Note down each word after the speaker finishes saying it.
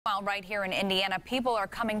While right here in Indiana, people are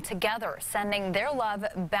coming together, sending their love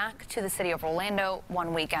back to the city of Orlando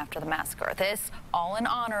 1 week after the massacre. This all in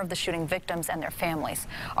honor of the shooting victims and their families.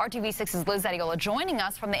 RTV6's Liz Adiola joining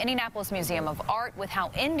us from the Indianapolis Museum of Art with how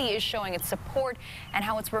Indy is showing its support and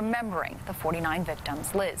how it's remembering the 49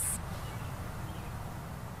 victims. Liz.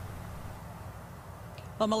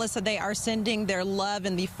 Well, Melissa, they are sending their love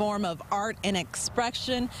in the form of art and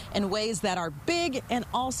expression in ways that are big and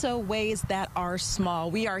also ways that are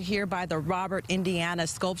small. We are here by the Robert Indiana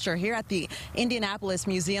sculpture here at the Indianapolis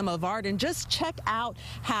Museum of Art, and just check out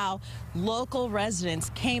how local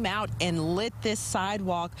residents came out and lit this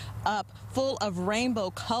sidewalk up full of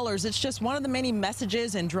rainbow colors. It's just one of the many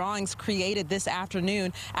messages and drawings created this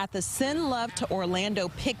afternoon at the Send Love to Orlando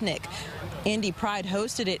picnic. Indy Pride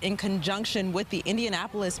hosted it in conjunction with the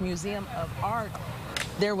Indianapolis Museum of Art.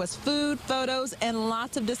 There was food, photos, and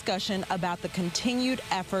lots of discussion about the continued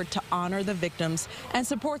effort to honor the victims and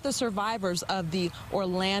support the survivors of the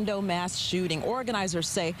Orlando mass shooting. Organizers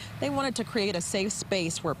say they wanted to create a safe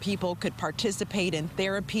space where people could participate in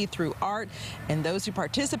therapy through art, and those who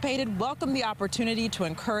participated welcomed the opportunity to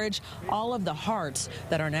encourage all of the hearts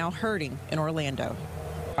that are now hurting in Orlando.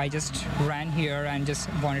 I just ran here and just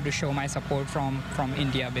wanted to show my support from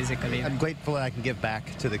India, basically. I'm grateful that I can give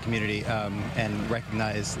back to the community and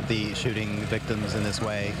recognize the shooting victims in this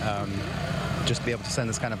way. Just to be able to send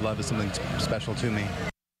this kind of love is something special to me.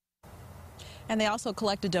 And they also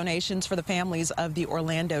collected donations for the families of the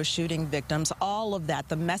Orlando shooting victims. All of that,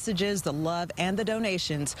 the messages, the love, and the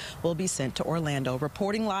donations will be sent to Orlando.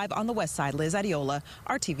 Reporting live on the west side, Liz Adiola,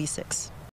 RTV6.